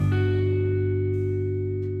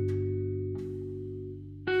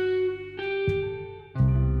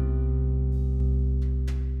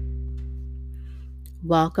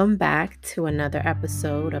Welcome back to another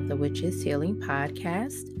episode of the Witches Healing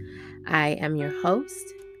Podcast. I am your host,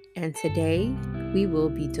 and today we will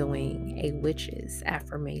be doing a Witches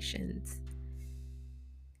Affirmations.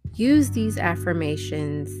 Use these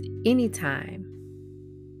affirmations anytime,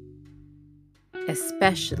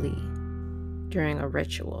 especially during a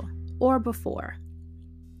ritual or before.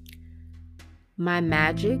 My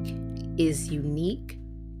magic is unique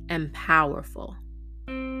and powerful.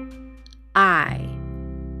 I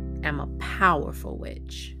am a powerful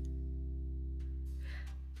witch.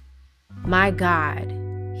 My God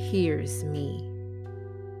hears me.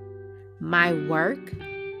 My work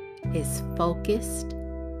is focused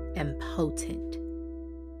and potent.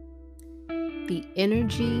 The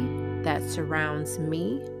energy that surrounds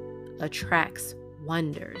me attracts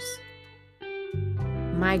wonders.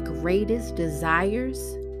 My greatest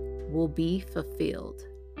desires will be fulfilled.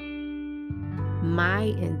 My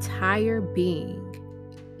entire being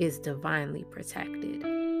is divinely protected.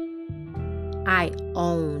 I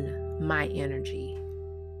own my energy.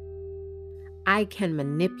 I can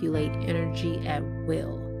manipulate energy at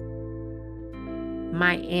will.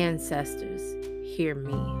 My ancestors hear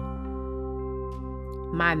me.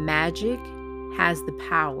 My magic has the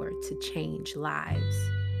power to change lives.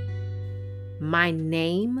 My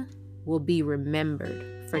name will be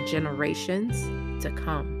remembered for generations to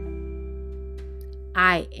come.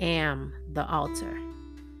 I am the altar,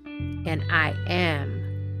 and I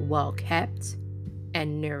am well kept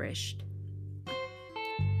and nourished.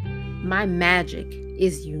 My magic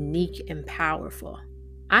is unique and powerful.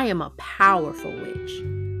 I am a powerful witch.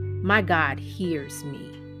 My God hears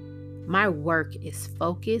me. My work is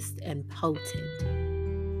focused and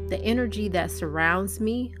potent. The energy that surrounds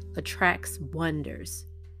me attracts wonders.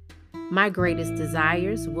 My greatest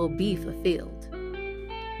desires will be fulfilled.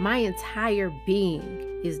 My entire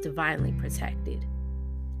being is divinely protected.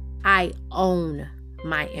 I own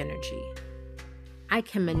my energy. I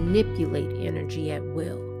can manipulate energy at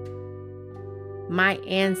will. My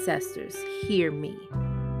ancestors hear me.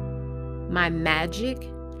 My magic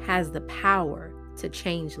has the power to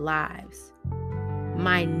change lives.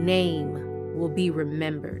 My name will be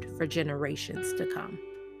remembered for generations to come.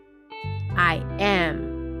 I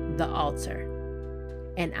am the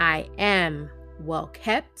altar, and I am well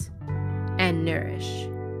kept and nourished.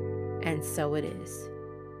 And so it is.